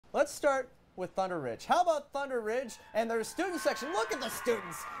Let's start with Thunder Ridge. How about Thunder Ridge and their student section? Look at the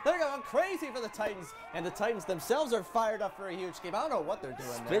students. They're going crazy for the Titans, and the Titans themselves are fired up for a huge game. I don't know what they're doing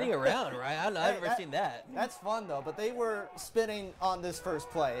Spinning around, right? I've never seen that. That's fun, though, but they were spinning on this first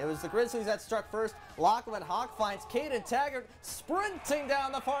play. It was the Grizzlies that struck first. Lachlan Hawk finds Caden Taggart sprinting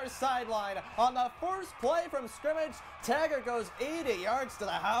down the far sideline. On the first play from scrimmage, Taggart goes 80 yards to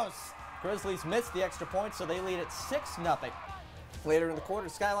the house. Grizzlies missed the extra point, so they lead at 6-0. Later in the quarter,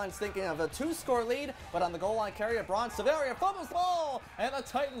 Skyline's thinking of a 2-score lead, but on the goal line carry, Braun Severia fumbles the ball, and the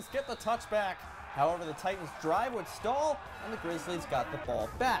Titans get the touchback. However, the Titans' drive would stall, and the Grizzlies got the ball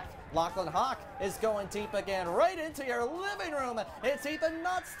back. Lachlan Hawk is going deep again, right into your living room. It's Ethan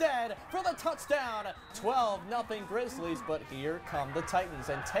Nutstead for the touchdown. 12-0 Grizzlies, but here come the Titans.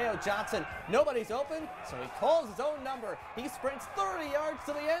 And Teo Johnson, nobody's open, so he calls his own number. He sprints 30 yards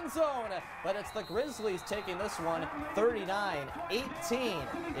to the end zone, but it's the Grizzlies taking this one.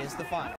 39-18 is the final.